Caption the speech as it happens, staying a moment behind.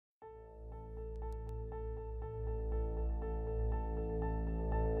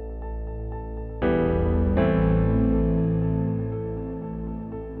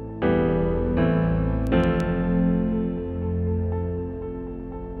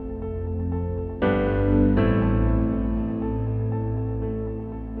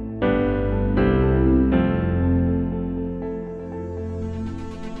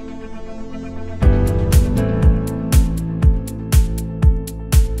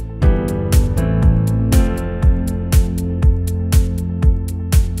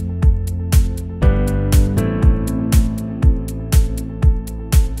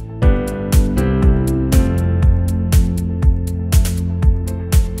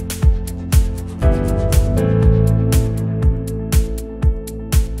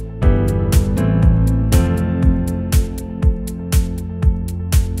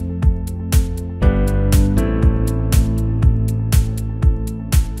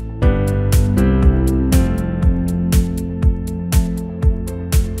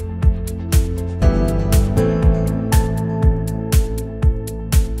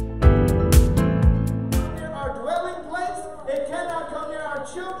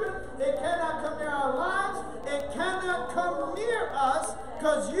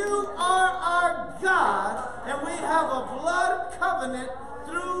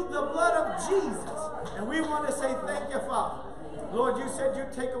said you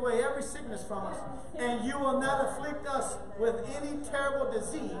take away every sickness from us, and you will not afflict us with any terrible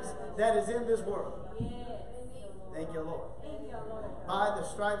disease that is in this world. Thank you, Lord. By the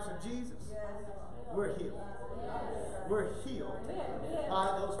stripes of Jesus, we're healed. We're healed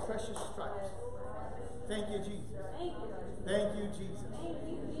by those precious stripes. Thank you, Jesus. Thank you, Jesus.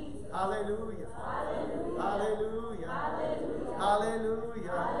 Hallelujah. Hallelujah.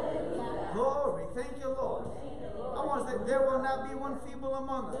 Hallelujah. Glory. Thank you, Lord. I want to say, there will not be one feeble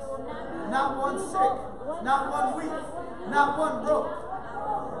among us. Not one sick. Not one weak. Not one broke.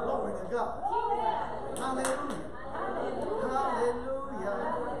 Glory to God. Hallelujah. Hallelujah.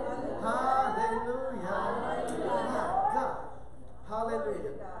 Hallelujah. My God.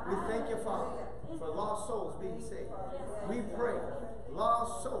 Hallelujah. We thank you, Father, for lost souls being saved. We pray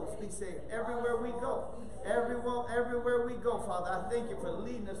lost souls be saved everywhere we go. Everywhere we go, Father, I thank you for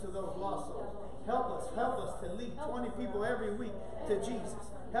leading us to those lost souls. Help us to lead 20 people every week to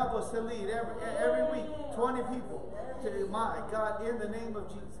Jesus. Help us to lead every week 20 people to my God in the name of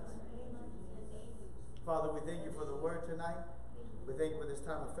Jesus. Father, we thank you for the word tonight. We thank you for this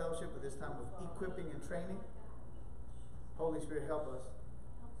time of fellowship, for this time of equipping and training. Holy Spirit, help us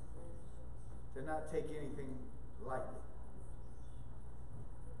to not take anything lightly,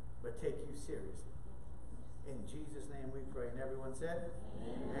 but take you seriously. In Jesus' name we pray. And everyone said,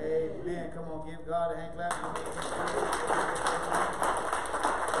 Amen. Amen. Come on, give God a hand clap.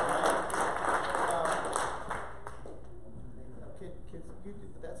 Kids,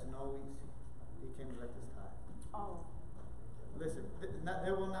 that's no easy. He came like this time. Oh. Listen,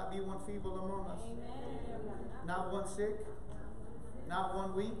 there will not be one feeble among us. Amen. Not one sick. Not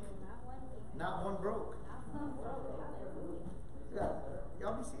one weak. Not one broke. Yeah.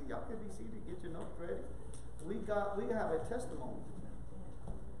 Y'all be seated. Y'all can be seated. Get your notes ready. We have a testimony.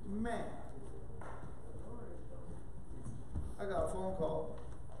 Man. I got a phone call.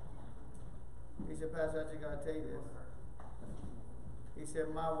 He said, Pastor, I just got to tell you this. He said,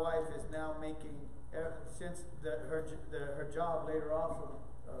 my wife is now making, since her job laid her off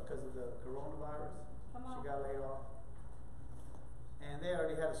because of the coronavirus. She got laid off. And they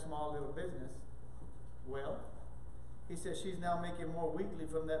already had a small little business. Well, he said she's now making more weekly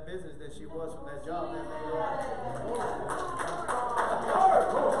from that business than she was from that job that made her off.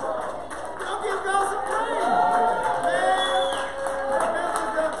 Don't give God some praise. Man, her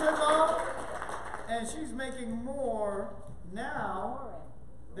business done took off. And she's making more now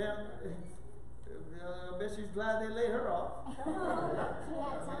than, I bet she's glad they laid her off. She had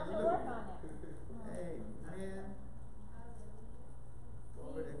time to work on it. Hey, man.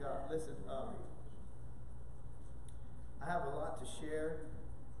 Glory to God. Listen, I have a lot to share.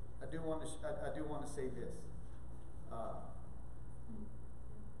 I do want to say this. I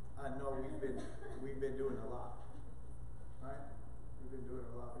know we've been doing a lot, right? We've been doing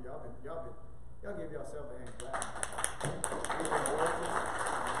a lot. Y'all give yourself a hand clap. We've been working.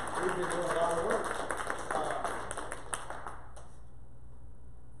 We've been doing a lot of work.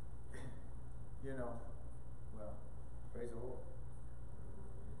 Well, praise the Lord.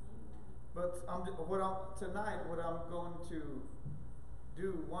 But tonight, what I'm going to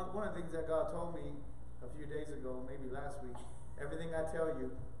do, one of the things that God told me a few days ago, maybe last week, everything I tell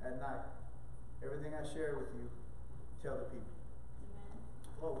you at night, everything I share with you, tell the people. Amen.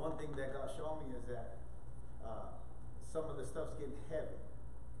 Well, one thing that God showed me is that some of the stuff's getting heavy.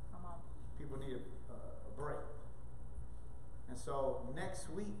 Come on. People need a break. And so next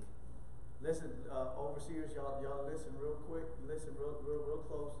week, listen, overseers, y'all listen real quick, listen real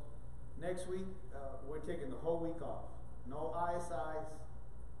close. Next week, we're taking the whole week off. No ISIs,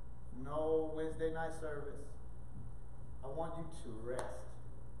 no Wednesday night service. I want you to rest.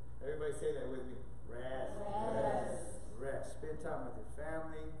 Everybody say that with me. Rest. Rest. Rest. Spend time with your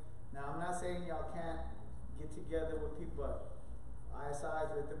family. Now, I'm not saying y'all can't get together with people, but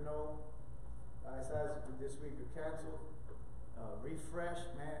ISIs, let them know. ISIs this week are canceled. Refresh,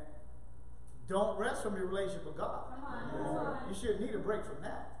 man. Don't rest from your relationship with God. Come on. You should need a break from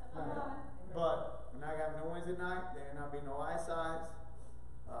that. But we're not having no Wednesday night. There not be no ISIs.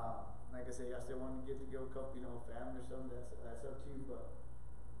 Like I said, y'all still want to get together, family or something. That's up to you. But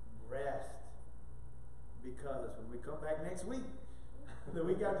rest, because when we come back next week, the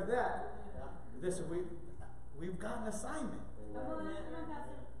week after that, listen, we've got an assignment.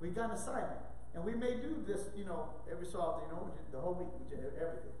 We've got an assignment, and we may do this, every so often, the whole week,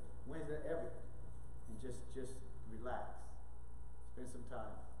 everything, Wednesday, everything, and just relax, spend some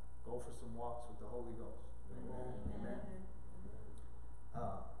time. Go for some walks with the Holy Ghost. Amen.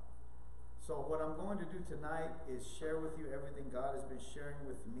 So what I'm going to do tonight is share with you everything God has been sharing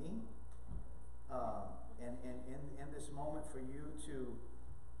with me. and in this moment for you to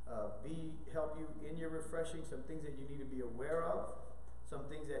help you in your refreshing, some things that you need to be aware of, some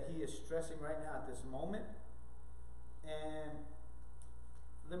things that he is stressing right now at this moment. And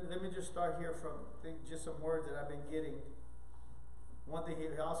let me just start here from just some words that I've been getting. One thing he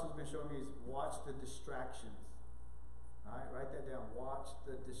also has been showing me is watch the distractions. All right, write that down. Watch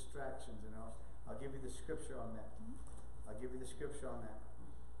the distractions, and I'll give you the scripture on that. I'll give you the scripture on that.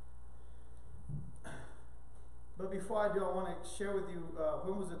 But before I do, I want to share with you,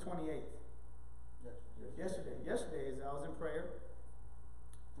 when was the 28th? Yesterday. Yesterday, as I was in prayer,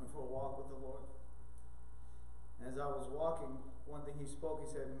 went for a walk with the Lord. And as I was walking, one thing he spoke,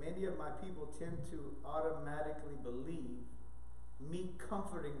 he said, many of my people tend to automatically believe me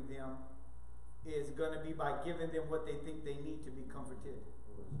comforting them is going to be by giving them what they think they need to be comforted.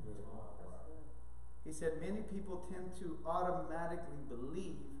 He said, many people tend to automatically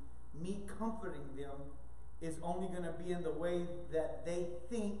believe me comforting them is only going to be in the way that they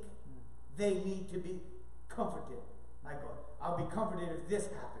think they need to be comforted. I go, I'll be comforted if this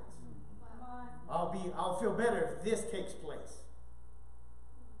happens. I'll feel better if this takes place.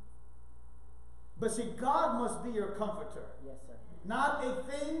 But see, God must be your comforter. Yes, sir. Not a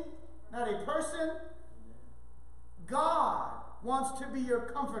thing, not a person. God wants to be your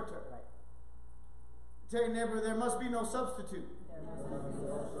comforter. Right. Tell your neighbor, there must be no substitute.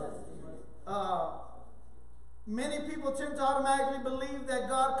 Many people tend to automatically believe that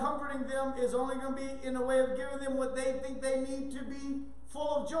God comforting them is only going to be in a way of giving them what they think they need to be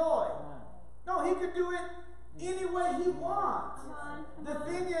full of joy. No, he could do it any way he wants. The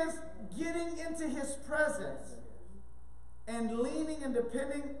thing is getting into his presence and leaning and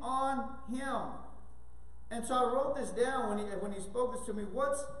depending on him. And so I wrote this down when he spoke this to me.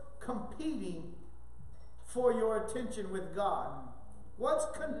 What's competing for your attention with God? What's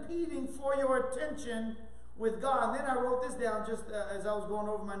competing for your attention with God? And then I wrote this down just as I was going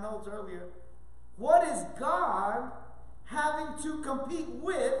over my notes earlier. What is God having to compete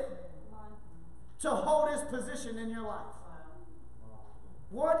with to hold his position in your life?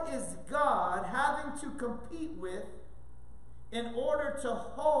 What is God having to compete with in order to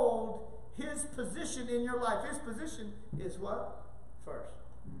hold his position in your life? His position is what? First.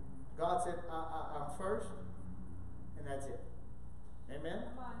 God said, I'm first, and that's it. Amen?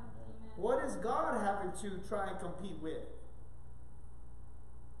 What is God having to try and compete with?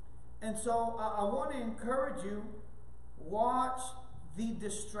 And so I want to encourage you, watch the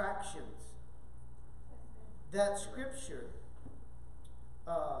distractions. That scripture,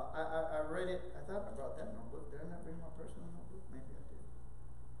 I read it. I thought I brought that notebook. Did I not bring my personal notebook? Maybe I did.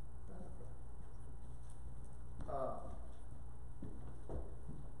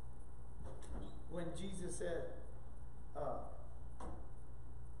 When Jesus said,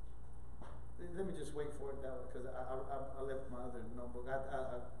 let me just wait for it that way, because I left my other notebook.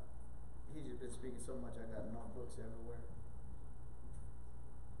 He's just been speaking so much, I got notebooks everywhere.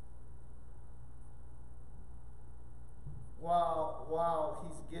 While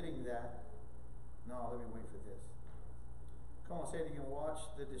he's getting that, no, let me wait for this. Come on, say it again. Watch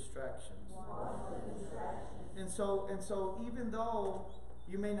the distractions. Watch the distractions. And so even though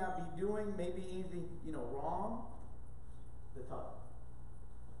you may not be doing maybe anything, wrong, the thought.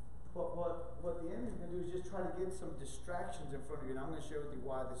 But what the enemy's going to do is just try to get some distractions in front of you. And I'm going to share with you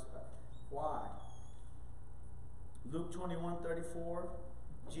why. Luke 21:34,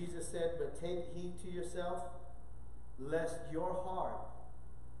 Jesus said, but take heed to yourself, lest your heart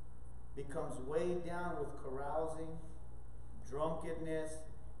becomes weighed down with carousing, drunkenness,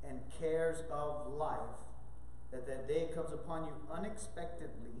 and cares of life, that day comes upon you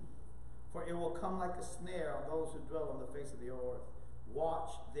unexpectedly, for it will come like a snare on those who dwell on the face of the earth.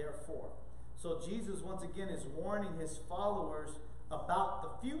 Watch, therefore. So Jesus, once again, is warning his followers about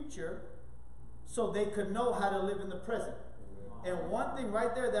the future so they could know how to live in the present. And one thing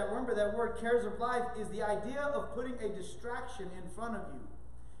right there, remember that word cares of life, is the idea of putting a distraction in front of you.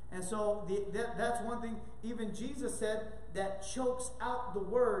 And so that's one thing even Jesus said that chokes out the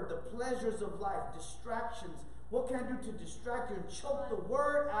word, the pleasures of life, distractions. What can I do to distract you and choke the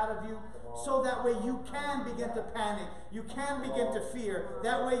word out of you so that way you can begin to panic, you can begin to fear,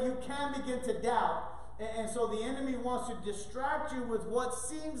 that way you can begin to doubt. And so the enemy wants to distract you with what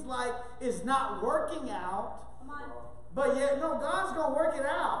seems like is not working out. But yet, no, God's going to work it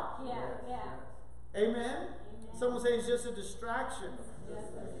out. Yeah. Amen? Someone say it's just a distraction.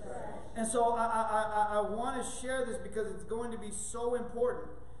 And so I want to share this because it's going to be so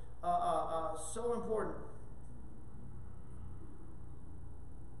important. So important.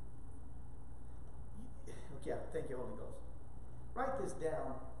 Yeah, thank you, Holy Ghost. Write this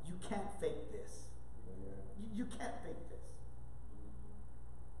down. You can't fake this. You can't fake this.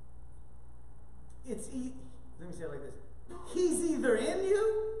 Let me say it like this. He's either in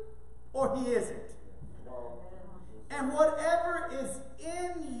you or he isn't. And whatever is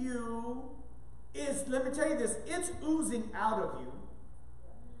in you is, let me tell you this, it's oozing out of you.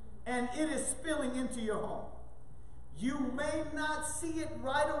 And it is spilling into your home. You may not see it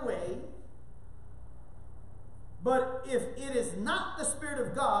right away, but if it is not the Spirit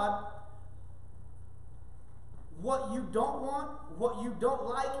of God, what you don't want, what you don't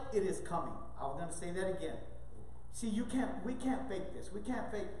like, it is coming. I was going to say that again. See, we can't fake this. We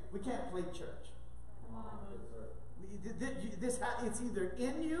can't play church. It's either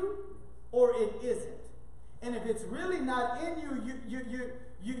in you or it isn't. And if it's really not in you,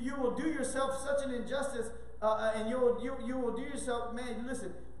 you will do yourself such an injustice, and you will do yourself, man.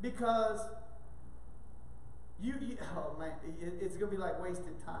 Listen, because oh man, it's gonna be like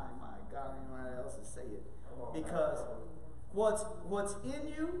wasted time. My God, I don't know how else to say it. Because what's in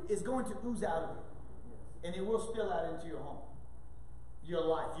you is going to ooze out of you, and it will spill out into your home, your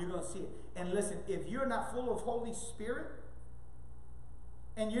life. You're gonna see it. And listen, if you're not full of Holy Spirit,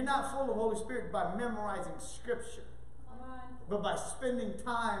 and you're not full of Holy Spirit by memorizing Scripture, but by spending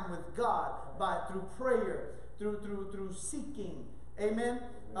time with God, through prayer, through seeking, amen,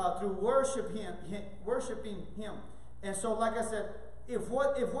 through worshiping Him. And so, like I said, if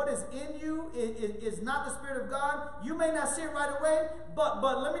what is in you is not the Spirit of God, you may not see it right away. But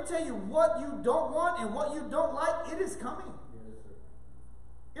let me tell you, what you don't want and what you don't like, it is coming.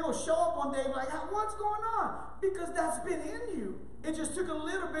 It will show up one day like, what's going on? Because that's been in you. It just took a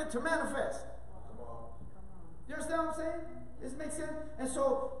little bit to manifest. You understand what I'm saying? Does this make sense? And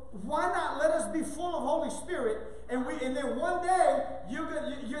so, why not let us be full of Holy Spirit, and then one day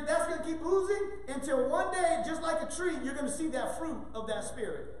that's going to keep oozing until one day, just like a tree, you're going to see that fruit of that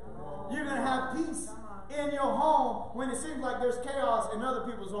Spirit. You're going to have peace in your home when it seems like there's chaos in other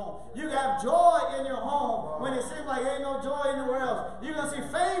people's home. You can have joy in your home when it seems like there ain't no joy anywhere else. You're going to see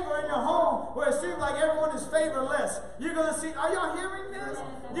favor in your home where it seems like everyone is favorless. You're going to see, are y'all hearing this?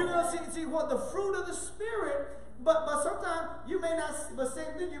 You're going to see what the fruit of the Spirit. But sometimes you may not, but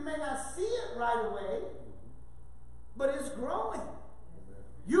same thing, you may not see it right away, but it's growing.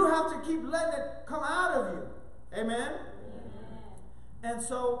 You have to keep letting it come out of you. Amen? And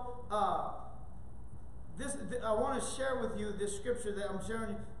so, I want to share with you this scripture that I'm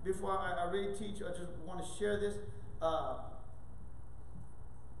sharing before I really teach. I just want to share this.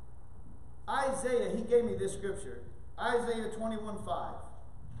 Isaiah, he gave me this scripture. Isaiah 21:5.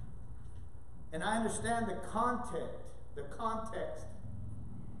 And I understand the context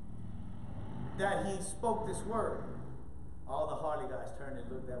that he spoke this word. All the Harley guys turned and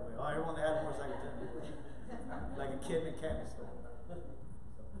looked that way. Oh, everyone that had a motorcycle turned like a kid in a candy store.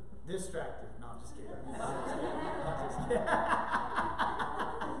 Distracted. No, I'm just kidding. I'm just kidding.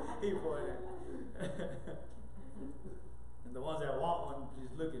 He pointed. And the ones that want one,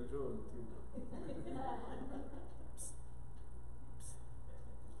 just looking through them too.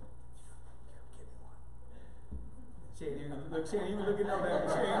 She ain't even looking up at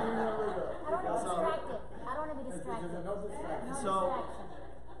me. She ain't even looking up. I don't want to be distracted. I don't want to be distracted. No distraction. So,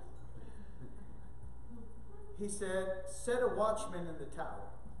 he said, set a watchman in the tower.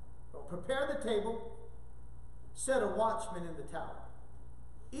 Prepare the table, set a watchman in the tower.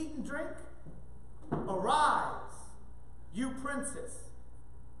 Eat and drink. Arise, you princess,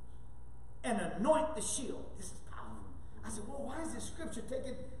 and anoint the shield. This is powerful. I said, well, why is this scripture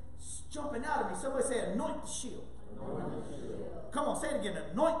jumping out of me? Somebody say, anoint the shield. Anoint the shield. Come on, say it again.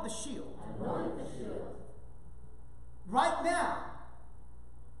 Anoint the shield. Anoint the shield. Right now,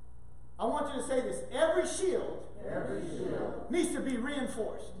 I want you to say this. Every shield needs to be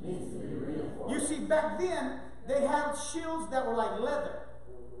reinforced. You see, back then, they had shields that were like leather.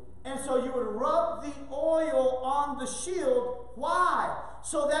 And so you would rub the oil on the shield. Why?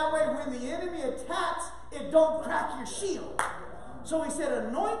 So that way when the enemy attacks, it don't crack your shield. So he said,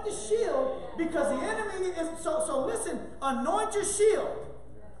 anoint the shield, because the enemy is, so listen, anoint your shield.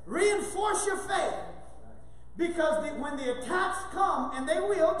 Reinforce your faith. Because when the attacks come, and they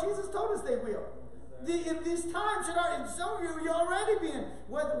will, Jesus told us they will. In these times, some of you, you're already being,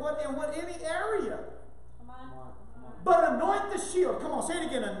 in any area. But anoint the shield. Come on, say it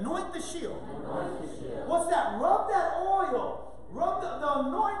again. Anoint the shield. Anoint the shield. What's that? Rub that oil. Rub the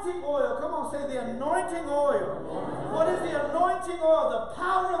anointing oil. Come on, say the anointing oil. What is the anointing oil? The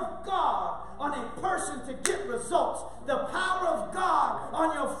power of God on a person to get results. The power of God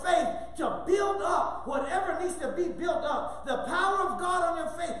on your faith to build up whatever needs to be built up. The power of God on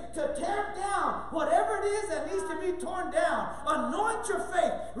your faith to tear down whatever it is that needs to be torn down. Anoint your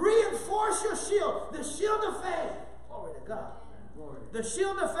faith. Reinforce your shield. The shield of The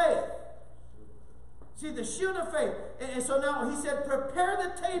shield of faith. See, the shield of faith. And so now he said, prepare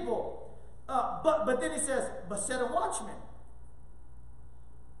the table. But then he says, but set a watchman.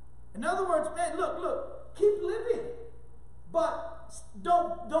 In other words, man, look, keep living. But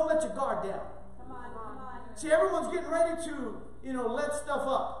don't let your guard down. Come on. See, everyone's getting ready to, let stuff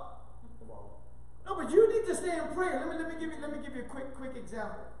up. No, but you need to stay in prayer. Let me give you a quick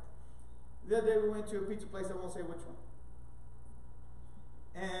example. The other day we went to a pizza place, I won't say which one.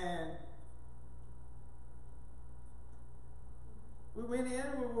 And we went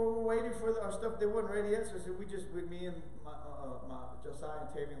in, we were waiting for our stuff. They weren't ready yet, so me and my Josiah and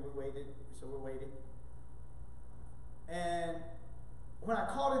Tavian, we waited. So we're waiting. And when I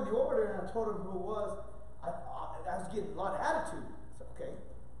called in the order and I told them who it was, I was getting a lot of attitude. I said, okay,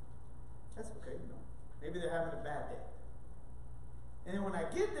 that's okay, maybe they're having a bad day. And then when I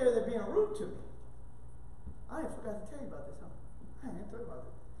get there, they're being rude to me. I forgot to tell you about this, huh? I didn't tell you about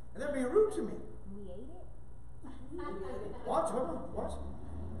this. And they're being rude to me. We ate it. Watch, hold on, watch.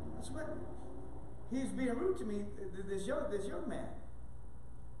 I swear. He's being rude to me, this young man.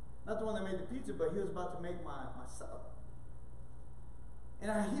 Not the one that made the pizza, but he was about to make my sub.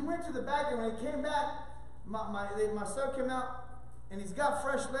 And he went to the back, and when he came back, my son came out, and he's got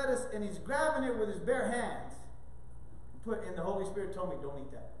fresh lettuce, and he's grabbing it with his bare hands. And the Holy Spirit told me, don't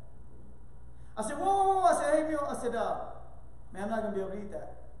eat that. I said, whoa. I said, hey, Bill. I said, man, I'm not going to be able to eat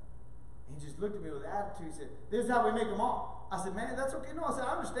that. And he just looked at me with attitude. He said, this is how we make them all. I said, man, that's okay. No, I said,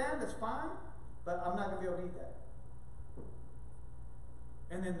 I understand. That's fine. But I'm not going to be able to eat that.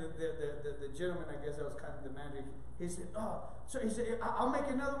 And then the gentleman, I guess that was kind of the manager, he said, so he said, I'll make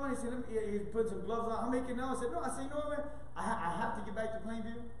another one. He said, he put some gloves on. I'll make another. I said, no. I said, you know what, man? I have to get back to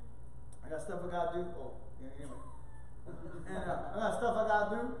Plainview. I got stuff I got to do. Anyway. And I got stuff I got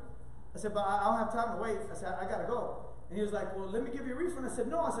to do. I said, but I don't have time to wait. I said, I got to go. And he was like, well, let me give you a refund. I said,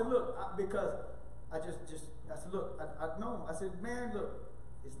 no. I said, look, because I said, look, I know. I said, man, look,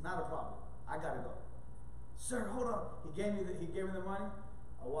 it's not a problem. I got to go. Sir, hold on. He gave me the money.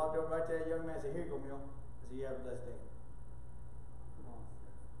 I walked over right to that young man and said, here you go, Mill. I said, you have a blessed day.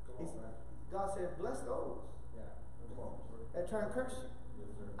 Come on, man. God said, bless those that try and curse you.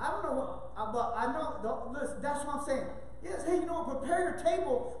 I don't know what, but I know, listen, that's what I'm saying. Yes, hey, prepare your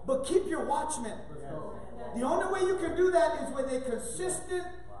table, but keep your watchman. The only way you can do that is with a consistent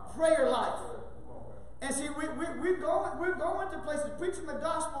prayer life. And see, we're going to places preaching the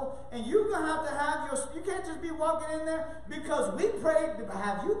gospel, and you're going to have you can't just be walking in there because we prayed, but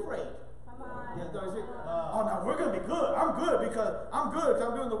have you prayed? Come on. Oh, now we're going to be good. I'm good because I'm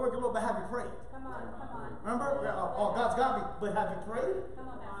doing the work of the Lord, but have you prayed? Come on. Remember? Oh, God's got me, but have you prayed? Come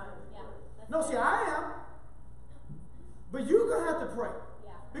on, Pastor. Yeah. No, see, I am. But you're going to have to pray.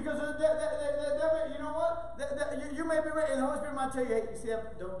 Yeah. Because you know what? You may be ready, and the Holy Spirit might tell you, hey, you see,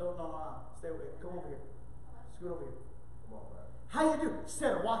 don't, stay away. Come over here. Scoot over here. Come on, man. How you do?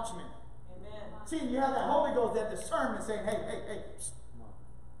 Set a watchman. Amen. See, you have that Holy Ghost, that discernment saying, hey, come on.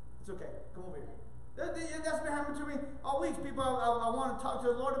 It's okay. Come over here. That's been happening to me all week. People I want to talk to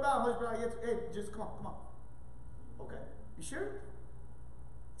the Lord about. Holy Spirit, hey, just come on. Okay. You sure?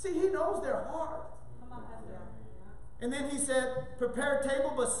 See, he knows their heart. Come on, Pastor. And then he said, prepare a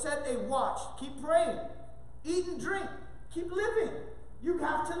table, but set a watch. Keep praying. Eat and drink. Keep living. You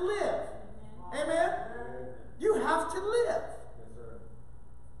have to live. Amen? You have to live. Yes, sir.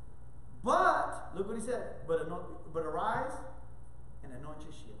 But, look what he said, but arise and anoint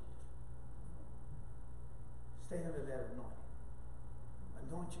your shield. Stay under that anointing.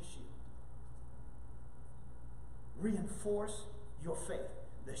 Anoint your shield. Reinforce your faith.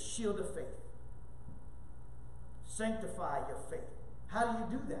 The shield of faith. Sanctify your faith. How do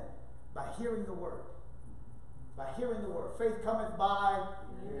you do that? By hearing the word. By hearing the word. Faith cometh by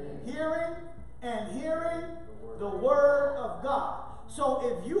hearing, and hearing the word of God. So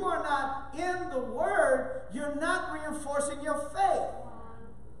if you are not in the word, you're not reinforcing your faith.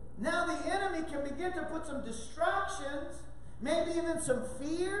 Now the enemy can begin to put some distractions, maybe even some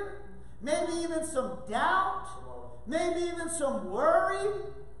fear, maybe even some doubt, maybe even some worry.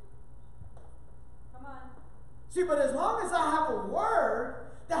 See, but as long as I have a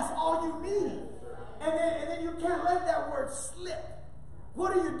word, that's all you need. And then you can't let that word slip.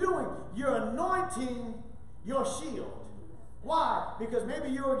 What are you doing? You're anointing your shield. Why? Because maybe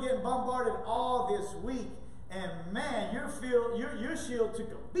you were getting bombarded all this week, and man, your shield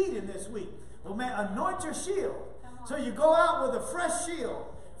took a beating this week. Well, man, anoint your shield. So you go out with a fresh shield,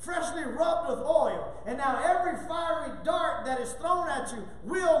 freshly rubbed with oil, and now every fiery dart that is thrown at you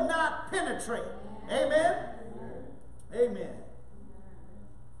will not penetrate. Amen? Amen.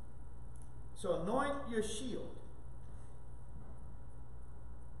 So anoint your shield.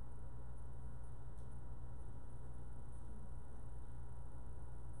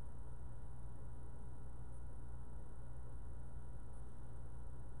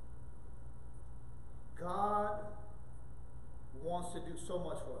 so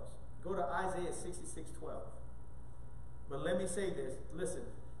much for us. Go to Isaiah 66:12. But let me say this. Listen,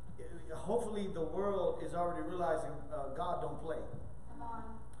 hopefully the world is already realizing God don't play. Come on.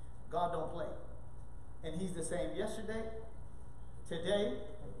 God don't play. And he's the same yesterday, today,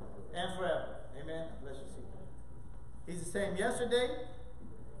 and forever. Amen. Bless you. See. He's the same yesterday,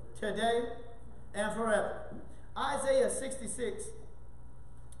 today, and forever. Isaiah 66,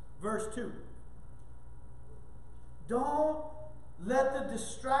 verse 2. Don't let the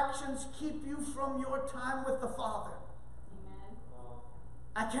distractions keep you from your time with the Father. Amen.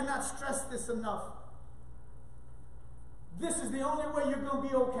 I cannot stress this enough. This is the only way you're going to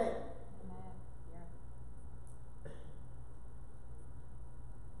be okay. Amen. Yeah.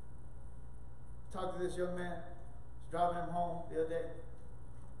 Talked to this young man. I was driving him home the other day.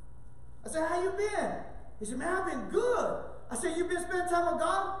 I said, how you been? He said, man, I've been good. I said, you been spending time with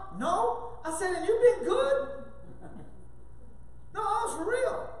God? No. I said, and you been good? No, I was for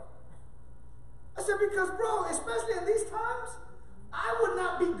real. I said, because bro, especially in these times, I would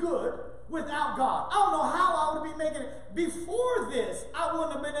not be good without God. I don't know how I would be making it. Before this, I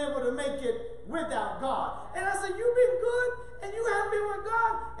wouldn't have been able to make it without God. And I said, you've been good and you haven't been with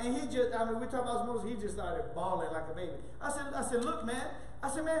God? And he just, I mean, we talk about Moses, he just started bawling like a baby. I said, look, man. I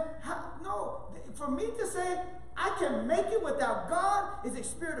said, man, no, for me to say I can make it without God is a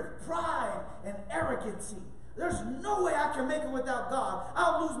spirit of pride and arrogancy. There's no way I can make it without God.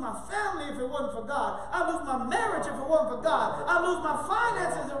 I'll lose my family if it wasn't for God. I'll lose my marriage if it wasn't for God. I'll lose my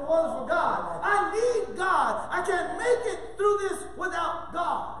finances if it wasn't for God. I need God. I can't make it through this without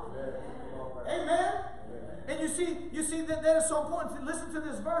God. Amen. Amen. And you see that is so important to listen to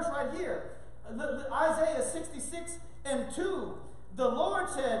this verse right here. Isaiah 66:2. The Lord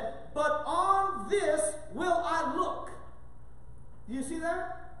said, but on this will I look. Do you see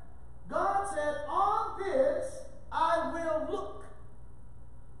that? God said, on this I will look.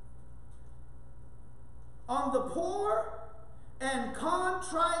 On the poor and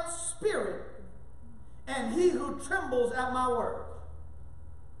contrite spirit, and he who trembles at my word.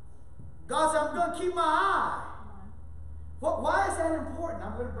 God said, I'm going to keep my eye. Why is that important?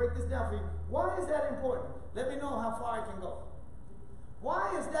 I'm going to break this down for you. Why is that important? Let me know how far I can go.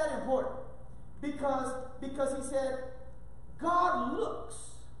 Why is that important? Because he said, God looks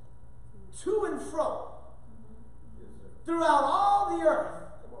to and fro throughout all the earth.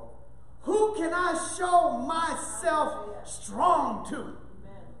 Who can I show myself strong to?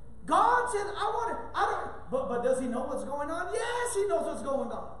 God said, but does he know what's going on? Yes, he knows what's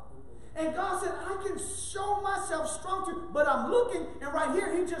going on. And God said, I can show myself strong to, but I'm looking, and right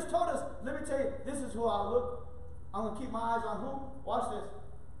here he just told us, let me tell you, this is who I look. I'm going to keep my eyes on who? Watch this.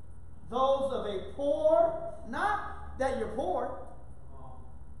 Those of a poor, not that you're poor,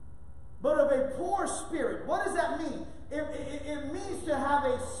 but of a poor spirit. What does that mean? It means to have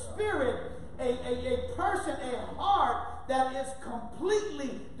a spirit, a person, a heart that is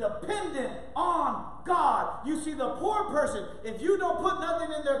completely dependent on God. You see, the poor person, if you don't put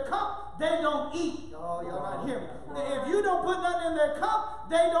nothing in their cup, they don't eat. Oh, y'all not hear me. If you don't put nothing in their cup,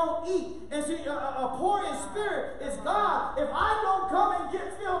 they don't eat. And see, a poor in spirit is God. If I don't come and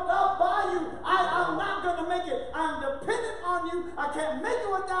get filled up by you, I'm not going to make it. I'm dependent on you. I can't make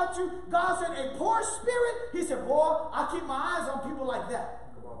it without you. God said, a poor spirit, he said, boy, I keep my eyes on people like that.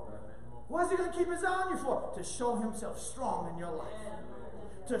 What is he going to keep his eye on you for? To show himself strong in your life.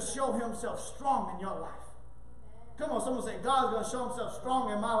 To show himself strong in your life. Come on, someone say, God's going to show himself strong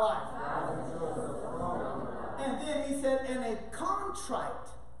in my life. And then he said, and a contrite.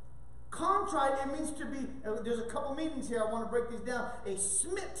 Contrite, it means to be, there's a couple meanings here. I want to break these down. A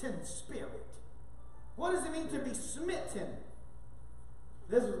smitten spirit. What does it mean to be smitten?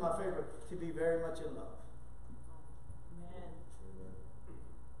 This was my favorite. To be very much in love.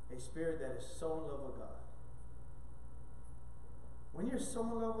 A spirit that is so in love with God. When you're so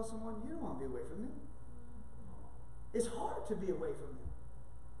in love with someone, you don't want to be away from them. It's hard to be away from them.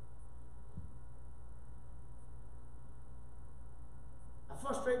 I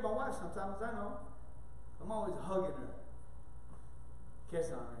frustrate my wife sometimes, I know. I'm always hugging her.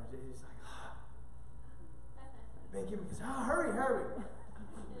 Kissing on her. She's like, ah. Becky, because, hurry.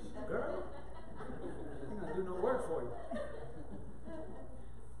 Girl, I'm not going to do no work for you.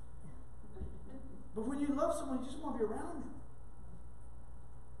 But when you love someone, you just want to be around them.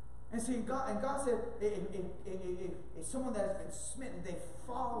 And see, God said, if someone that has been smitten, they've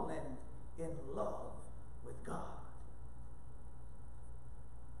fallen in love with God.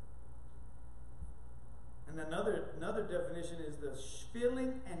 And another definition is the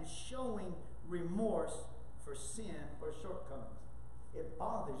feeling and showing remorse for sin or shortcomings. It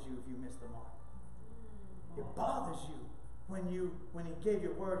bothers you if you miss the mark. It bothers you when he gave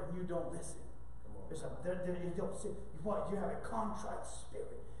you word and you don't listen. You don't see, you have a contrite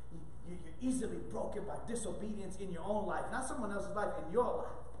spirit. You're easily broken by disobedience in your own life, not someone else's life, in your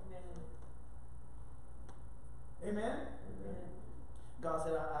life. Amen? Amen? Amen. God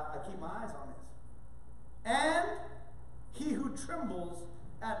said, I keep my eyes on this. And he who trembles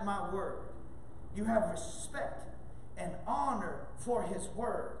at my word. You have respect and honor for his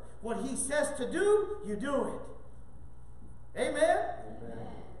word. What he says to do, you do it. Amen? Amen.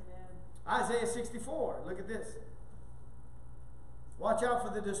 Isaiah 64. Look at this. Watch out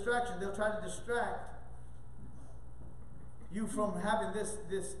for the distraction. They'll try to distract you from having this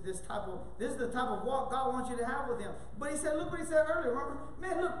is the type of walk God wants you to have with him. But he said, look what he said earlier. Remember?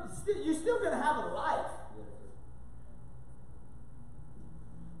 Man, look, you're still going to have a life.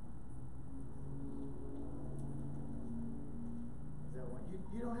 Is that one?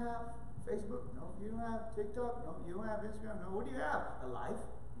 You don't have Facebook? No. You don't have TikTok? No. You don't have Instagram? No. What do you have? A life.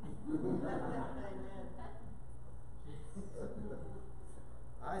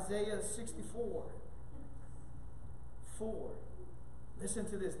 Isaiah 64. 4. Listen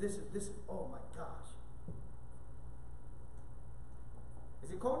to this. This is oh my gosh.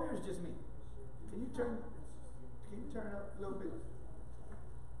 Is it cold or is it just me? Can you turn it up a little bit?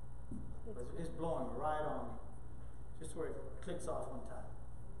 It's blowing right on me. Just where it clicks off one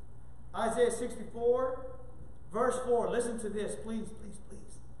time. Isaiah 64, verse 4. Listen to this, please, please,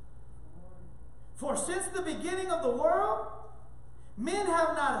 please. For since the beginning of the world, men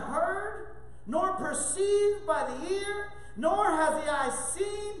have not heard, nor perceived by the ear, nor has the eye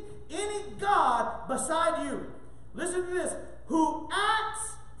seen any God beside you. Listen to this. Who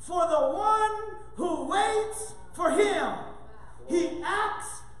acts for the one who waits for him. He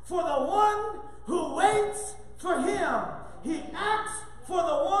acts for the one who waits for him. He acts for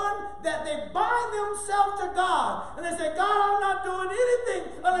the one that they bind themselves to God. And they say, God, I'm not doing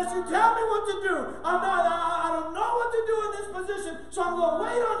anything unless you tell me what to do. I don't know what to do in this position, so I'm going to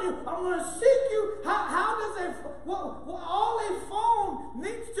wait on you. I'm going to seek you. How does all a phone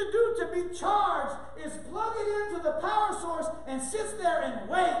needs to do to be charged is plug it into the power source and sits there and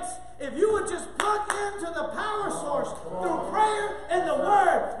waits. If you would just plug into the power source through prayer and the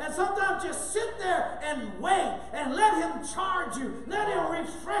word, and sometimes just sit there and wait and let him charge you, let him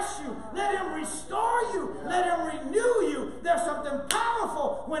refresh you, let him restore you, let him renew you. There's something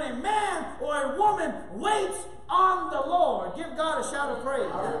powerful when a man or a woman waits on the Lord. Give God a shout of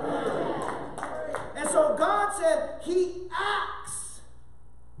praise. And so God said he acts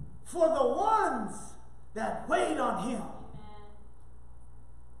for the ones that wait on him.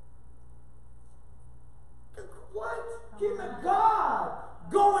 What? Give me God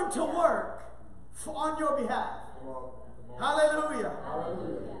going to work on your behalf. Hallelujah.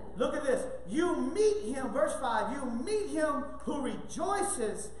 Hallelujah. Look at this. You meet him, verse 5, you meet him who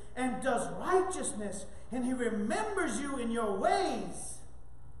rejoices and does righteousness, and he remembers you in your ways.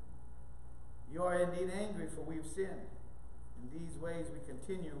 You are indeed angry, for we've sinned. In these ways we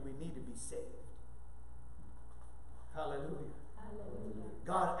continue, we need to be saved. Hallelujah. Hallelujah.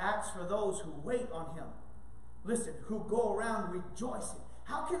 God acts for those who wait on him. Listen, who go around rejoicing.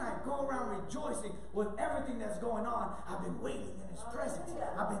 How can I go around rejoicing with everything that's going on? I've been waiting in his presence.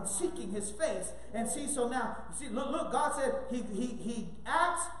 I've been seeking his face. And see, so now, you see, look, God said he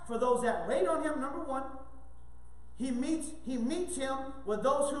acts for those that wait on him, number one. He meets him with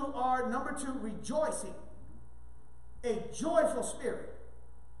those who are, number two, rejoicing. A joyful spirit.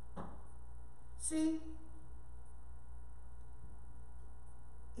 See,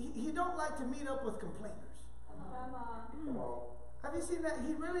 he don't like to meet up with complainers. Come on. Have you seen that?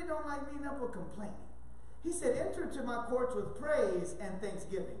 He really don't like meeting up with complaining. He said, enter into my courts with praise and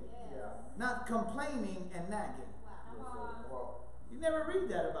thanksgiving. Yeah. Not complaining and nagging. Wow. You never read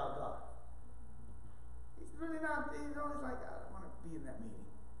that about God. He's really not, he's always like, I don't want to be in that meeting.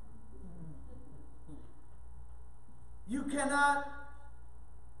 You cannot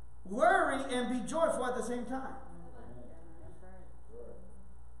worry and be joyful at the same time.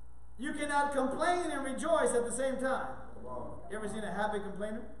 You cannot complain and rejoice at the same time. You ever seen a happy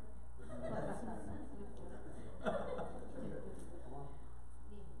complainer?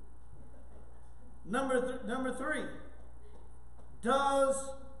 Number 3, does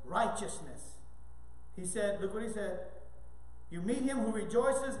righteousness. He said, look what he said. You meet him who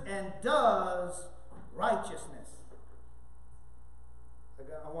rejoices and does righteousness.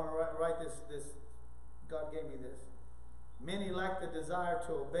 I want to write this. God gave me this. Many lack the desire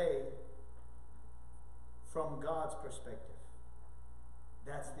to obey from God's perspective.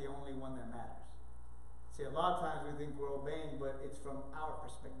 That's the only one that matters. See, a lot of times we think we're obeying, but it's from our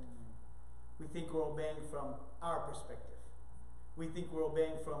perspective. We think we're obeying from our perspective. We think we're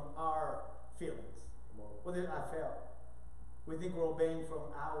obeying from our feelings. Well, then I fell. We think we're obeying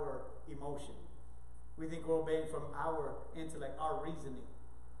from our emotion. We think we're obeying from our intellect, our reasoning.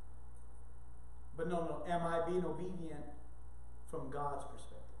 But no. Am I being obedient from God's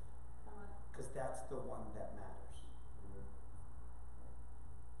perspective? Because that's the one that matters.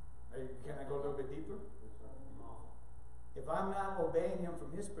 Can I go a little bit deeper? If I'm not obeying him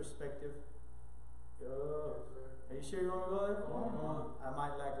from his perspective, are you sure you want to go there? I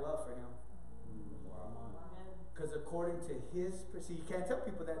might lack love for him. Because according to his, see, you can't tell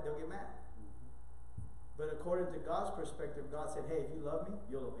people that, they'll get mad. But according to God's perspective, God said, hey, if you love me,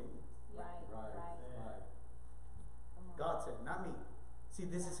 you'll obey me. Right. God said, not me. See,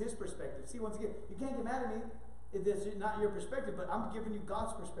 this is his perspective. See, once again, you can't get mad at me if this is not your perspective, but I'm giving you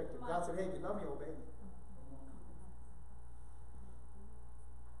God's perspective. God said, hey, if you love me, obey me.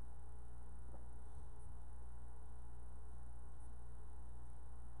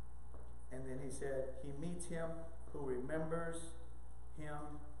 And then he said, he meets him who remembers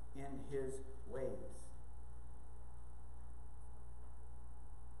him in his ways.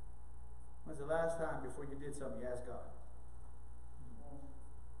 When's the last time before you did something you asked God?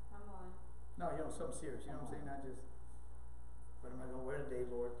 Come on. No, something serious. You know what I'm saying? Not just, what am I going to wear today,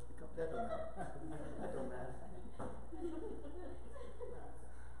 Lord? That don't matter. That don't matter. I mean, you can.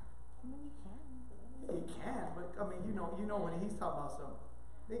 He can, but I mean, you know when he's talking about some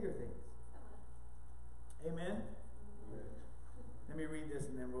bigger things. Amen? Let me read this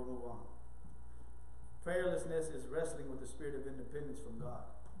and then we'll move on. Prayerlessness is wrestling with the spirit of independence from God.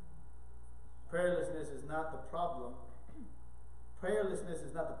 Prayerlessness is not the problem. Prayerlessness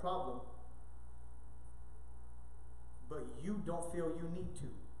is not the problem, but you don't feel you need to.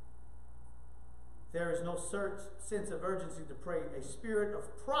 There is no sense of urgency to pray. A spirit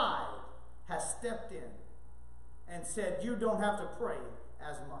of pride has stepped in and said, you don't have to pray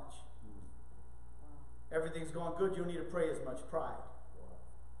as much. Everything's going good, you don't need to pray as much. Pride.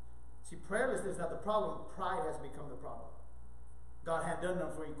 See, prayerlessness is not the problem. Pride has become the problem. God hadn't done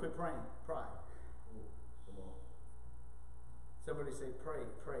nothing for you. Quit praying. Pride. Somebody say, pray,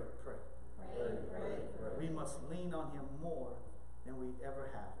 pray, pray. Pray. We must lean on him more than we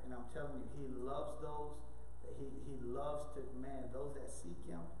ever have. And I'm telling you, he loves those that he loves to, man, those that seek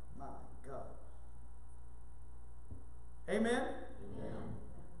him. My God. Amen? Amen.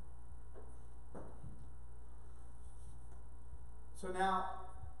 So now,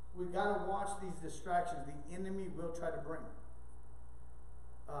 we've got to watch these distractions the enemy will try to bring.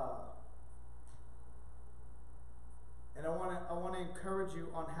 And I want to encourage you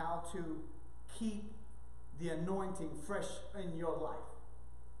on how to keep the anointing fresh in your life.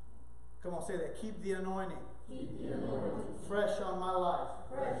 Come on, say that. Keep the anointing. Keep the anointing fresh on my life.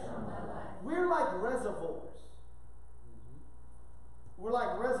 Fresh on my life. We're like reservoirs. We're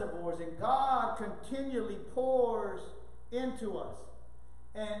like reservoirs, and God continually pours into us.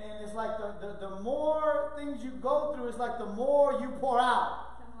 And it's like the more things you go through, it's like the more you pour out.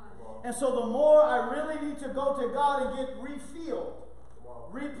 And so the more I really need to go to God and get refilled,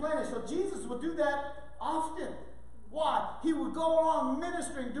 replenished. So Jesus would do that often. Why? He would go along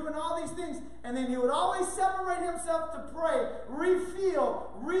ministering, doing all these things, and then he would always separate himself to pray,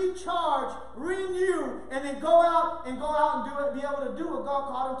 refill, recharge, renew, and then go out and do it, be able to do what God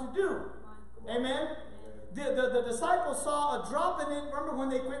called him to do. Amen? The disciples saw a drop in it. Remember when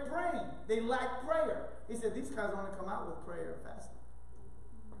they quit praying? They lacked prayer. He said, these guys only come out with prayer and fasting.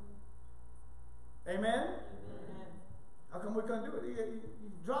 Amen? Amen. How come we couldn't do it?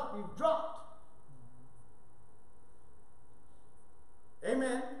 You've dropped.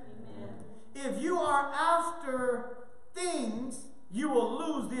 Amen. Amen. If you are after things, you will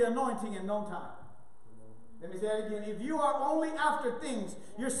lose the anointing in no time. Let me say that again. If you are only after things,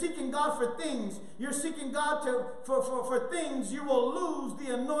 you're seeking God for things, you're seeking God for things, you will lose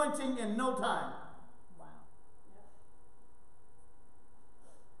the anointing in no time. Wow.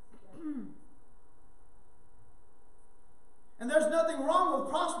 And there's nothing wrong with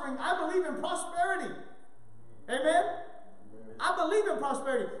prospering. I believe in prosperity. Amen? I believe in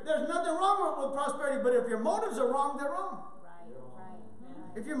prosperity. There's nothing wrong with prosperity, but if your motives are wrong, they're wrong.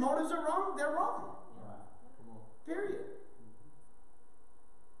 Right. If your motives are wrong, they're wrong. Period.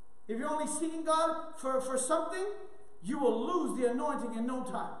 If you're only seeking God for something, you will lose the anointing in no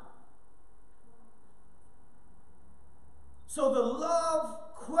time. So the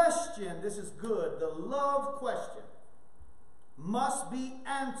love question, this is good, the love question must be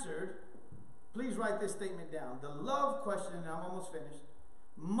answered. Please write this statement down. The love question, and I'm almost finished,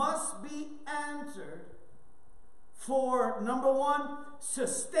 must be answered for, number one,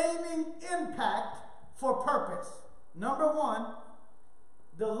 sustaining impact for purpose. Number one,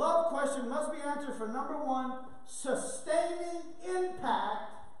 The love question must be answered for number one, sustaining impact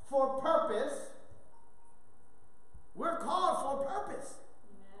for purpose. We're called for purpose.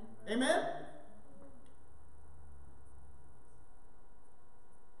 Amen. Amen?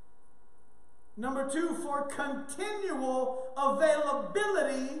 Number two, for continual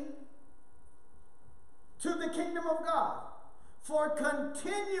availability to the kingdom of God. For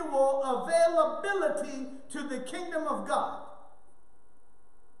continual availability to the kingdom of God.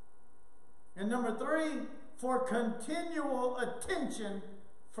 And number three, for continual attention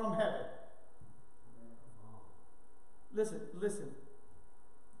from heaven. Listen.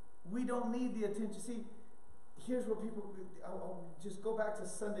 We don't need the attention. See, here's what people, I'll just go back to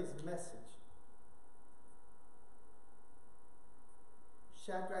Sunday's message.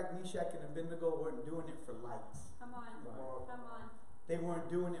 Shadrach, Meshach, and Abednego weren't doing it for likes. Come on. Right. Come on. They weren't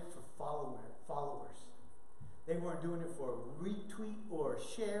doing it for followers. They weren't doing it for a retweet or a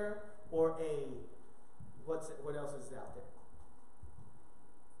share or what else is out there?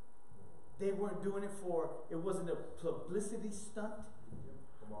 They weren't doing it for, it wasn't a publicity stunt.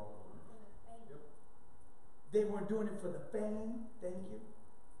 Come on. They weren't doing it for the fame, thank you.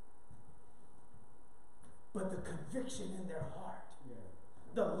 But the conviction in their heart.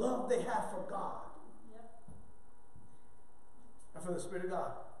 The love they have for God. And for the Spirit of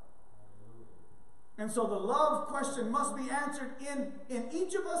God. And so the love question must be answered in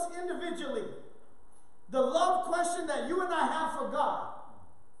each of us individually. The love question that you and I have for God.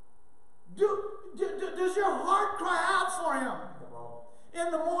 Does your heart cry out for Him?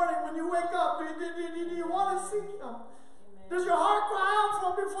 In the morning when you wake up, do you want to seek Him? Does your heart cry out for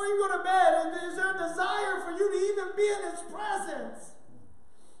Him before you go to bed? And is there a desire for you to even be in His presence?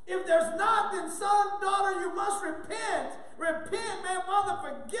 If there's not, then son, daughter, you must repent. Repent, man, Father,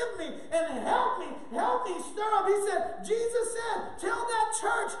 forgive me and help me stir up. He said, Jesus said, tell that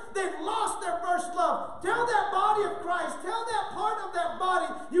church they've lost their first love. Tell that body of Christ, tell that part of that body,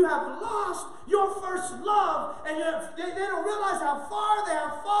 you have lost your first love. And they don't realize how far they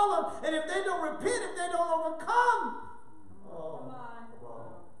have fallen. And if they don't repent, if they don't overcome,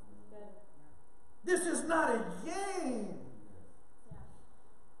 this is not a game.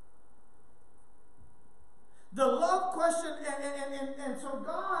 The love question, and so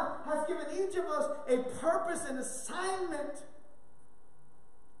God has given each of us a purpose and assignment.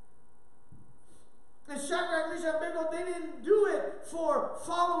 And Shadrach, Meshach, and Abednego, they didn't do it for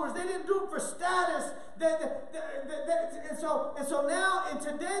followers. They didn't do it for status. And so now in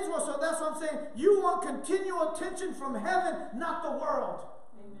today's world, so that's what I'm saying, you want continual attention from heaven, not the world.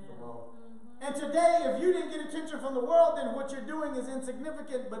 Amen. And today, if you didn't get attention from the world, then what you're doing is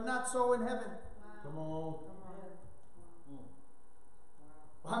insignificant, but not so in heaven. Wow. Come on.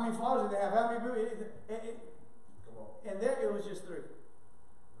 Well, how many followers did they have? How many people? Come on. And there it was just 3.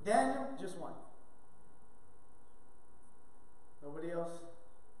 Daniel, just 1. Nobody else.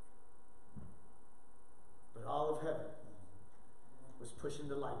 But all of heaven was pushing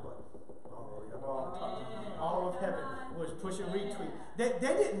the like button. All of heaven was pushing retweet. They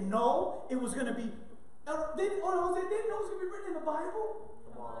didn't know it was going to be. They didn't know it was going to be written in the Bible.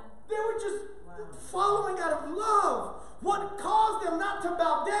 They were just following out of love. What caused them not to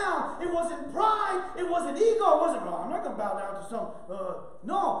bow down? It wasn't pride. It wasn't ego. It wasn't, I'm not going to bow down to some.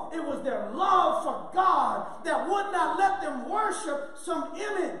 No, it was their love for God that would not let them worship some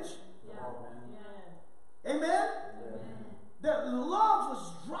image. Yeah. Amen? Amen. Their love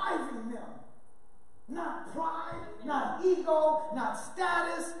was driving them. Not pride, not ego, not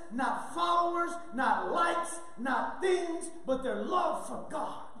status, not followers, not likes, not things, but their love for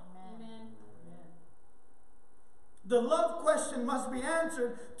God. Amen. The love question must be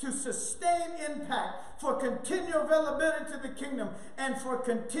answered to sustain impact, for continual availability to the kingdom, and for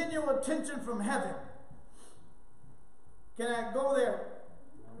continual attention from heaven. Can I go there?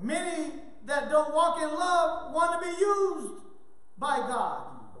 Many that don't walk in love want to be used by God.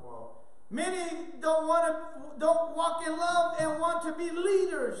 Many don't walk in love and want to be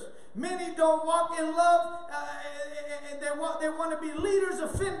leaders. Many don't walk in love and they want to be leaders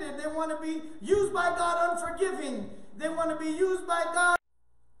offended. They want to be used by God unforgiving. They want to be used by God.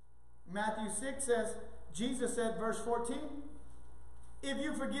 Matthew 6 says, Jesus said, verse 14, if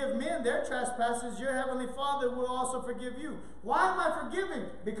you forgive men their trespasses, your heavenly Father will also forgive you. Why am I forgiving?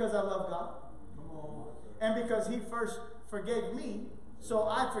 Because I love God. Come on. And because He first forgave me, so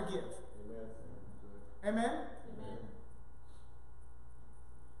I forgive. Amen? Amen.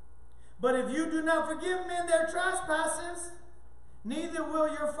 But if you do not forgive men their trespasses, neither will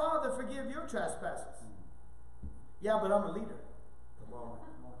your Father forgive your trespasses. Yeah, but I'm a leader. Come on.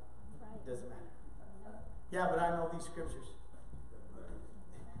 It doesn't matter. Yeah, but I know these scriptures.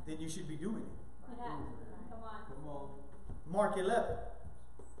 then you should be doing it. Yeah. Come on. Come on. Mark 11.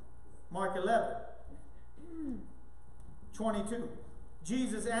 Mark 11. 22.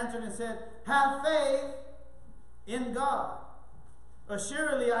 Jesus answered and said, have faith in God.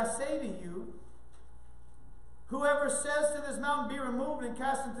 Assuredly, I say to you, whoever says to this mountain, be removed and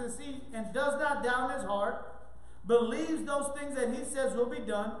cast into the sea, and does not doubt in his heart, believes those things that he says will be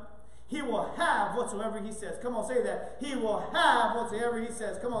done, he will have whatsoever he says. Come on, say that. He will have whatsoever he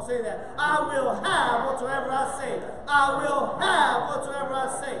says. Come on, say that. I will have whatsoever I say. I will have whatsoever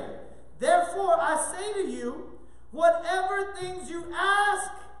I say. Therefore, I say to you, whatever things you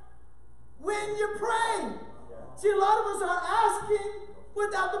ask when you pray. See, a lot of us are asking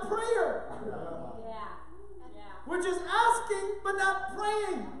without the prayer. Yeah. Yeah. We're just asking but not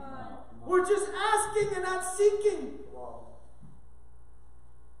praying. Come on. We're just asking and not seeking.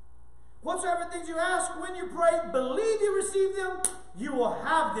 Whatsoever things you ask when you pray, believe you receive them, you will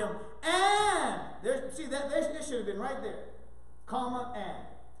have them. And, see, this should have been right there. Comma, and.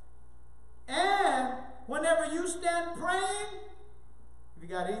 And, whenever you stand praying, if you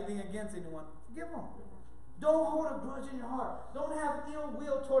got anything against anyone, forgive them. Don't hold a grudge in your heart. Don't have ill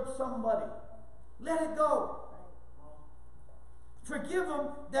will towards somebody. Let it go. Forgive them,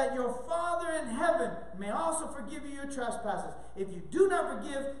 that your Father in heaven may also forgive you your trespasses. If you do not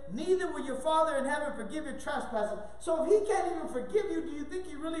forgive, neither will your Father in heaven forgive your trespasses. So if he can't even forgive you, do you think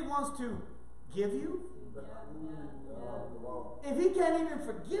he really wants to give you? If he can't even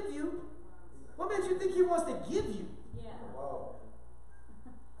forgive you, what makes you think he wants to give you? Yeah.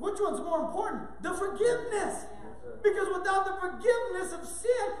 Which one's more important? The forgiveness. Because without the forgiveness of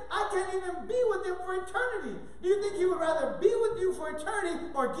sin, I can't even be with him for eternity. Do you think he would rather be with you for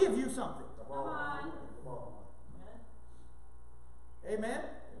eternity or give you something? Come on. Amen?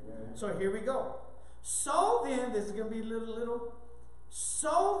 So here we go. So then, this is going to be little.